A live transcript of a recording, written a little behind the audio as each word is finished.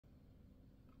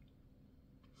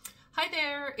Hi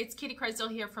there, it's Katie Crysdale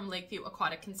here from Lakeview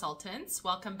Aquatic Consultants.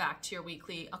 Welcome back to your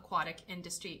weekly Aquatic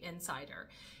Industry Insider.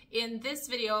 In this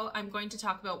video, I'm going to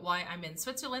talk about why I'm in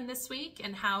Switzerland this week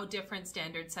and how different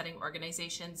standard setting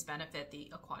organizations benefit the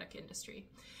aquatic industry.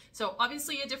 So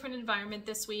obviously a different environment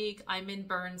this week. I'm in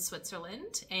Bern,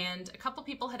 Switzerland, and a couple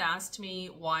people had asked me,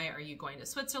 why are you going to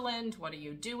Switzerland? What are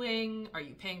you doing? Are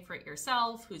you paying for it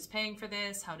yourself? Who's paying for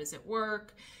this? How does it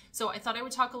work? So I thought I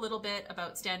would talk a little bit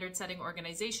about standard setting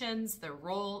organizations, their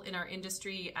role in our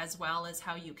industry, as well as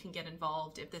how you can get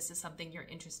involved if this is something you're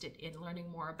interested in learning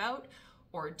more about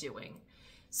or doing.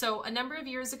 So a number of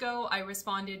years ago, I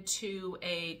responded to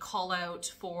a call out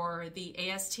for the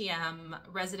ASTM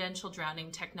Residential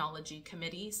Drowning Technology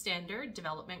Committee Standard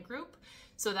Development Group.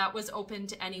 So that was open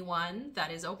to anyone, that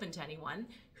is open to anyone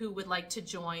who would like to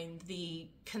join the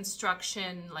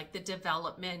construction, like the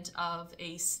development of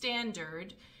a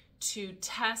standard to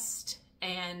test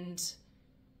and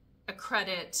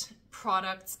accredit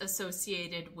products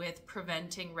associated with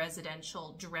preventing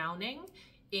residential drowning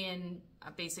in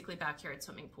basically backyard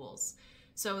swimming pools.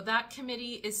 So that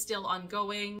committee is still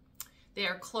ongoing. They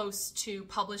are close to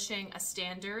publishing a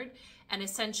standard, and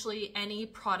essentially any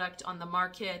product on the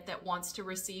market that wants to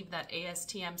receive that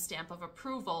ASTM stamp of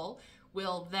approval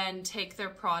will then take their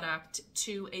product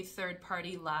to a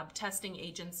third-party lab testing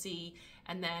agency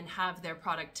and then have their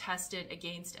product tested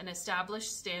against an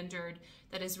established standard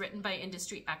that is written by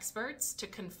industry experts to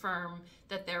confirm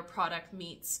that their product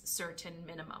meets certain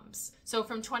minimums. So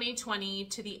from 2020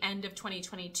 to the end of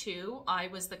 2022, I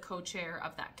was the co-chair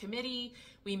of that committee.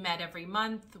 We met every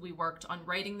month. We worked on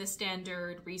writing the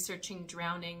standard, researching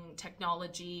drowning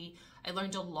technology. I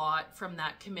learned a lot from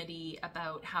that committee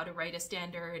about how to write a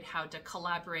standard, how to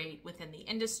collaborate within the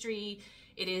industry.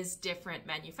 It is different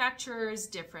manufacturers,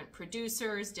 different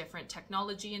producers, different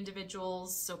technology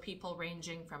individuals, so people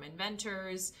ranging from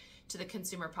inventors to the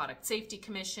Consumer Product Safety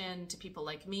Commission to people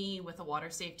like me with a water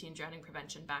safety and drowning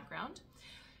prevention background.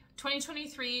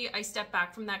 2023, I stepped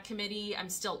back from that committee. I'm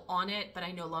still on it, but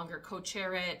I no longer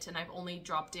co-chair it, and I've only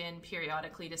dropped in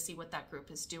periodically to see what that group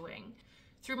is doing.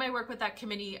 Through my work with that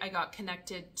committee, I got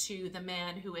connected to the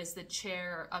man who is the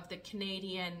chair of the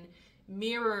Canadian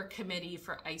Mirror Committee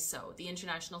for ISO, the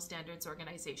International Standards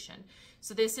Organization.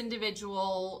 So this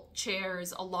individual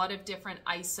chairs a lot of different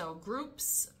ISO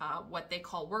groups, what they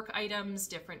call work items,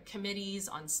 different committees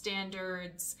on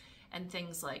standards, and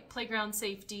things like playground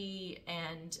safety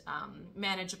and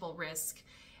manageable risk.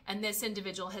 And this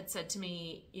individual had said to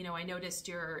me, you know, I noticed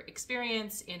your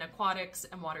experience in aquatics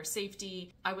and water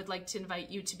safety. I would like to invite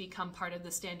you to become part of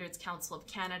the Standards Council of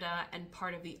Canada and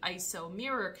part of the ISO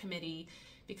Mirror Committee,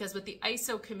 because with the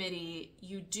ISO committee,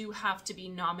 you do have to be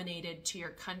nominated to your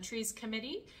country's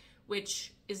committee,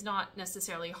 which is not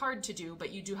necessarily hard to do,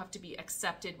 but you do have to be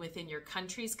accepted within your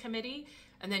country's committee.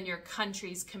 And then your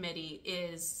country's committee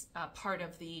is part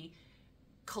of the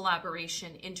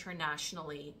collaboration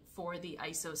internationally for the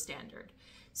ISO standard.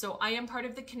 So I am part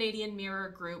of the Canadian Mirror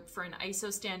group for an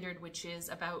ISO standard, which is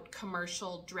about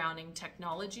commercial drowning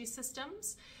technology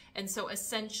systems. And so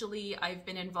essentially I've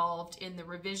been involved in the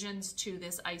revisions to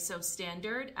this ISO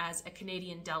standard as a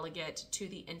Canadian delegate to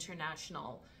the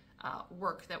international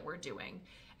work that we're doing.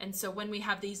 And so when we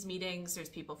have these meetings, there's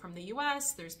people from the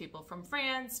US, there's people from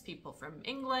France, people from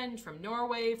England, from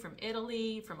Norway, from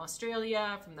Italy, from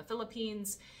Australia, from the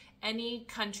Philippines. Any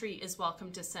country is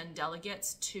welcome to send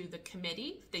delegates to the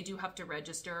committee. They do have to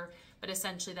register, but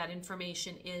essentially that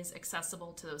information is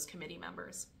accessible to those committee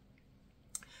members.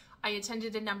 I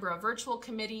attended a number of virtual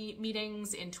committee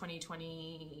meetings in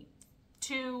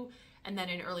 2022 and then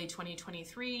in early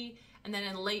 2023. And then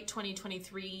in late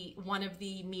 2023, one of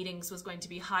the meetings was going to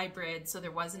be hybrid, so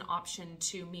there was an option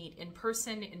to meet in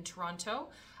person in Toronto.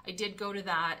 I did go to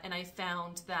that, and I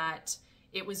found that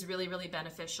it was really, really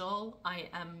beneficial. I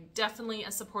am definitely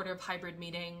a supporter of hybrid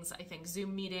meetings. I think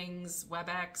Zoom meetings,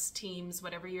 WebEx, Teams,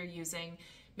 whatever you're using,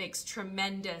 makes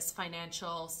tremendous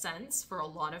financial sense for a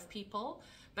lot of people.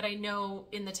 But I know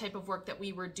in the type of work that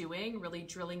we were doing, really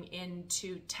drilling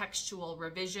into textual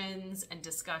revisions and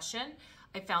discussion,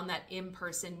 I found that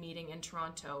in-person meeting in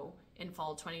Toronto in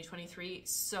fall 2023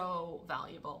 so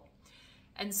valuable.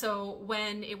 And so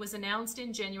when it was announced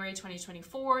in January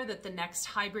 2024 that the next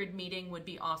hybrid meeting would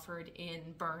be offered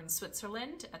in Bern,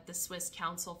 Switzerland at the Swiss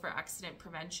Council for Accident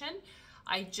Prevention,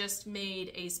 I just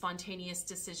made a spontaneous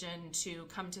decision to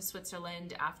come to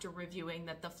Switzerland after reviewing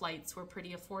that the flights were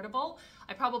pretty affordable.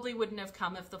 I probably wouldn't have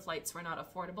come if the flights were not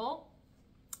affordable,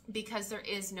 because there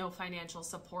is no financial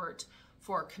support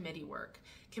for committee work.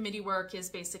 Committee work is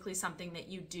basically something that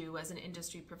you do as an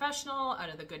industry professional out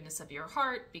of the goodness of your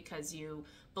heart because you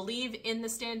believe in the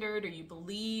standard or you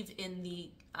believe in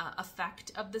the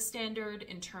effect of the standard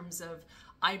in terms of,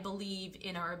 I believe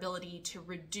in our ability to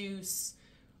reduce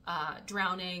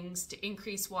drownings, to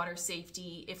increase water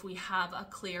safety if we have a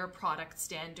clear product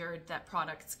standard that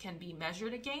products can be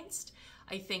measured against.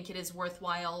 I think it is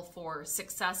worthwhile for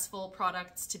successful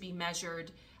products to be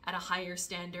measured at a higher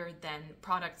standard than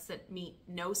products that meet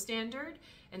no standard.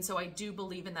 And so I do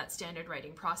believe in that standard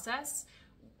writing process.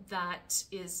 That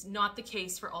is not the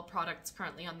case for all products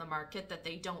currently on the market, that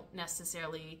they don't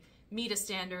necessarily meet a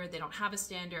standard, they don't have a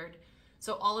standard.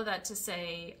 So all of that to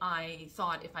say, I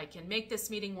thought if I can make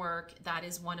this meeting work, that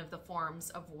is one of the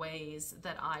forms of ways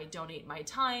that I donate my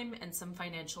time and some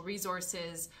financial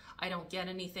resources. I don't get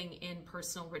anything in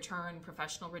personal return,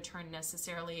 professional return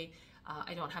necessarily.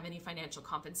 I don't have any financial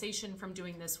compensation from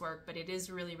doing this work, but it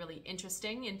is really, really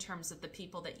interesting in terms of the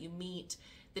people that you meet,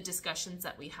 the discussions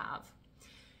that we have.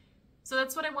 So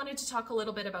that's what I wanted to talk a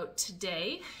little bit about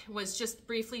today, was just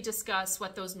briefly discuss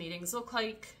what those meetings look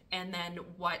like and then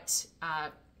what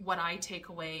I take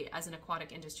away as an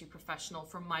aquatic industry professional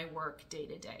from my work day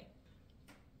to day.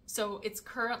 So it's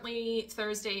currently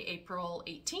Thursday, April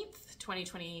 18th,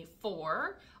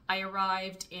 2024. I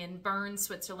arrived in Bern,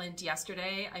 Switzerland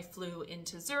yesterday. I flew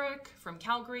into Zurich from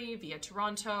Calgary via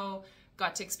Toronto,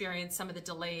 got to experience some of the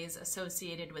delays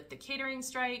associated with the catering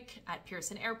strike at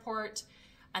Pearson Airport.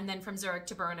 And then from Zurich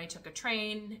to Bern, I took a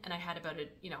train and I had about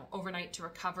overnight to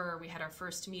recover. We had our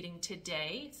first meeting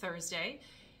today, Thursday.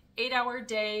 8-hour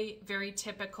day, very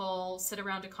typical, sit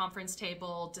around a conference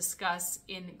table, discuss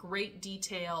in great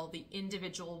detail the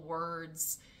individual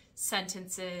words,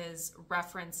 sentences,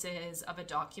 references of a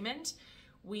document.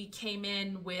 We came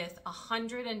in with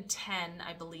 110,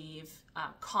 I believe,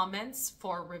 comments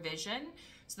for revision.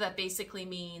 So that basically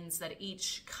means that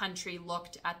each country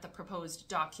looked at the proposed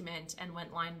document and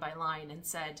went line by line and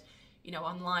said,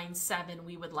 on line 7,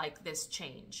 we would like this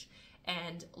change.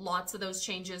 And lots of those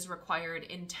changes required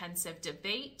intensive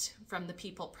debate from the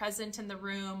people present in the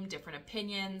room, different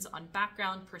opinions on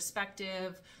background,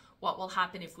 perspective, what will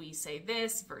happen if we say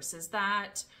this versus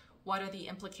that, what are the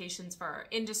implications for our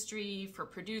industry, for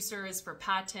producers, for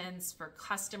patents, for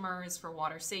customers, for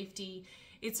water safety.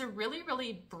 It's a really,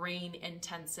 really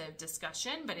brain-intensive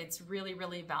discussion, but it's really,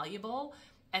 really valuable.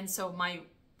 And so my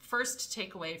first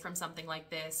takeaway from something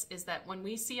like this is that when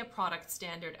we see a product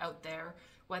standard out there,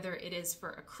 whether it is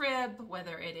for a crib,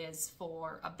 whether it is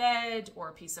for a bed or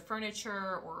a piece of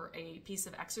furniture or a piece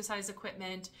of exercise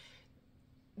equipment,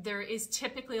 there is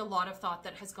typically a lot of thought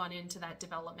that has gone into that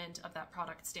development of that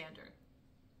product standard.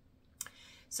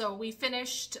 So we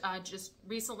finished just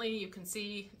recently, you can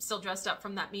see, still dressed up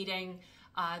from that meeting.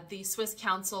 The Swiss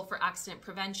Council for Accident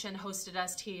Prevention hosted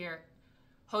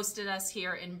us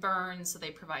here in Bern. So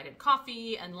they provided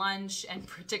coffee and lunch, and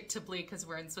predictably, because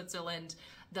we're in Switzerland,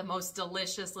 the most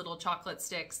delicious little chocolate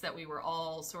sticks that we were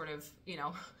all sort of,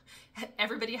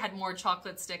 everybody had more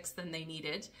chocolate sticks than they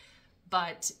needed,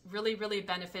 but really, really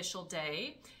beneficial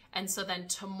day. And so then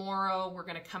tomorrow we're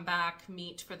going to come back,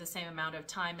 meet for the same amount of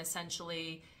time,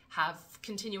 essentially, have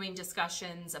continuing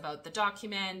discussions about the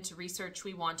document, research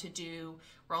we want to do.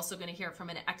 We're also going to hear from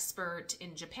an expert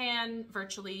in Japan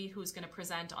virtually who's going to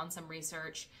present on some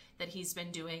research that he's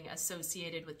been doing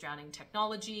associated with drowning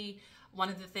technology. One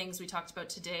of the things we talked about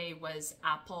today was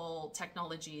Apple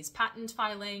Technologies patent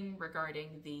filing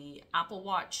regarding the Apple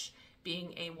Watch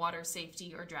being a water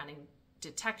safety or drowning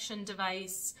detection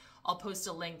device. I'll post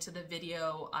a link to the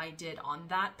video I did on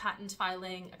that patent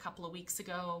filing a couple of weeks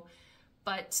ago.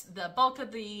 But the bulk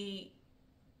of the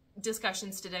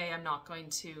discussions today I'm not going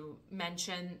to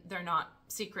mention. They're not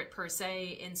secret per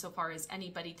se, insofar as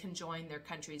anybody can join their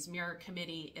country's mirror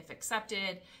committee if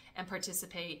accepted and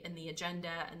participate in the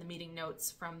agenda and the meeting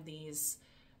notes from these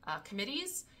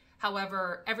committees.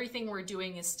 However, everything we're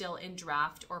doing is still in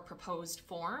draft or proposed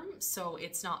form, so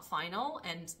it's not final,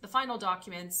 and the final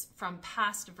documents from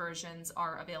past versions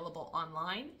are available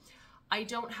online. I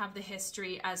don't have the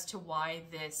history as to why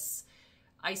this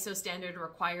ISO standard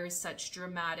requires such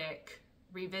dramatic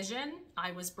revision.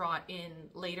 I was brought in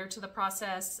later to the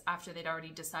process after they'd already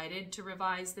decided to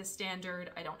revise this standard.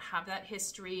 I don't have that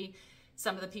history.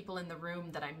 Some of the people in the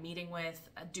room that I'm meeting with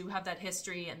do have that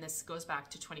history, and this goes back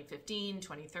to 2015,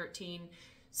 2013.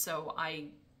 So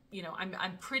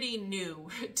I'm pretty new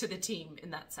to the team in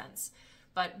that sense.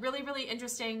 But really, really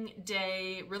interesting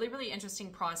day, really, really interesting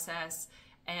process.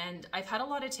 And I've had a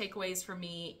lot of takeaways for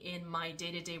me in my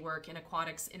day-to-day work in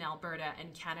aquatics in Alberta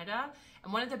and Canada.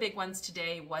 And one of the big ones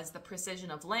today was the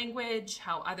precision of language,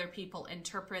 how other people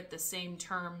interpret the same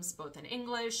terms, both in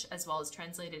English as well as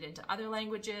translated into other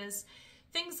languages.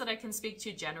 Things that I can speak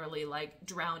to generally, like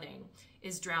drowning.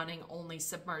 Is drowning only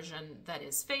submersion that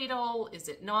is fatal? Is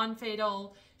it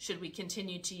non-fatal? Should we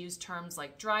continue to use terms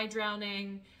like dry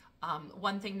drowning?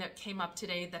 One thing that came up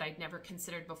today that I'd never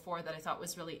considered before that I thought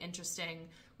was really interesting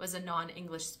was a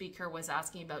non-English speaker was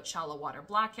asking about shallow water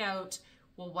blackout.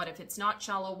 Well, what if it's not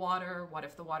shallow water? What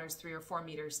if the water's 3 or 4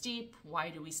 meters deep? Why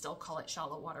do we still call it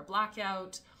shallow water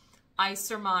blackout? I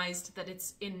surmised that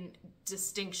it's in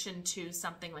distinction to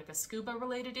something like a scuba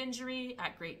related injury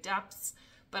at great depths,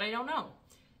 but I don't know.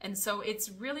 And so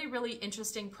it's really, really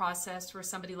interesting process for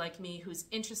somebody like me who's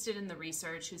interested in the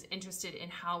research, who's interested in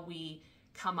how we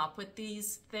come up with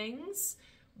these things,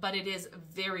 but it is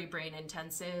very brain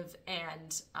intensive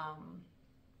and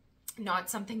not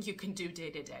something you can do day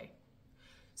to day.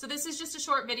 So this is just a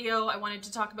short video. I wanted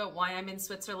to talk about why I'm in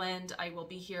Switzerland. I will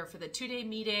be here for the 2-day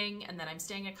meeting, and then I'm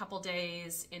staying a couple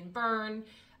days in Bern.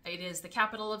 It is the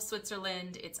capital of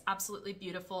Switzerland. It's absolutely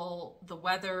beautiful. The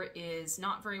weather is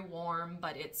not very warm,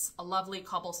 but it's a lovely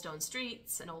cobblestone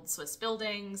streets and old Swiss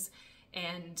buildings,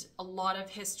 and a lot of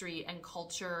history and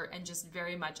culture, and just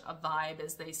very much a vibe,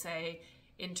 as they say,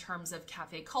 in terms of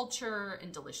cafe culture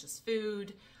and delicious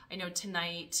food. I know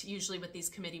tonight, usually with these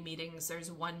committee meetings,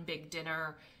 there's one big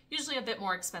dinner, usually a bit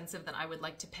more expensive than I would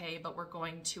like to pay, but we're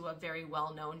going to a very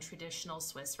well-known traditional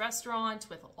Swiss restaurant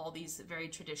with all these very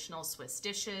traditional Swiss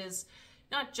dishes,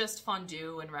 not just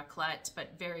fondue and raclette,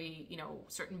 but very,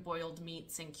 certain boiled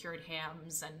meats and cured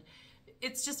hams, and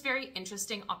it's just very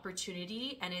interesting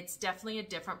opportunity, and it's definitely a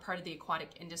different part of the aquatic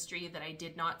industry that I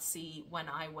did not see when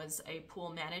I was a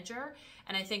pool manager.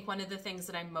 And I think one of the things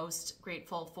that I'm most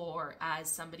grateful for as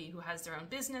somebody who has their own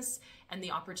business and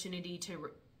the opportunity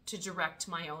to direct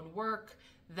my own work,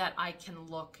 that I can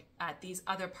look at these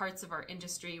other parts of our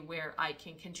industry where I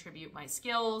can contribute my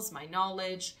skills, my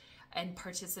knowledge, and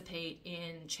participate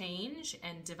in change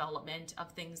and development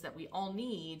of things that we all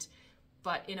need,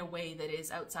 but in a way that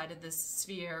is outside of this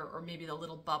sphere or maybe the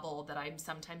little bubble that I'm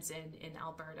sometimes in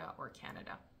Alberta or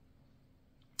Canada.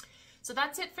 So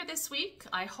that's it for this week.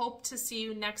 I hope to see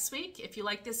you next week. If you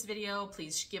like this video,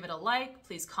 please give it a like.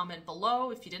 Please comment below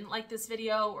if you didn't like this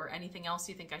video or anything else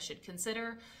you think I should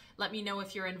consider. Let me know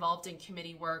if you're involved in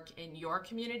committee work in your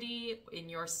community, in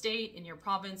your state, in your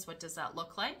province. What does that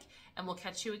look like? And we'll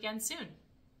catch you again soon.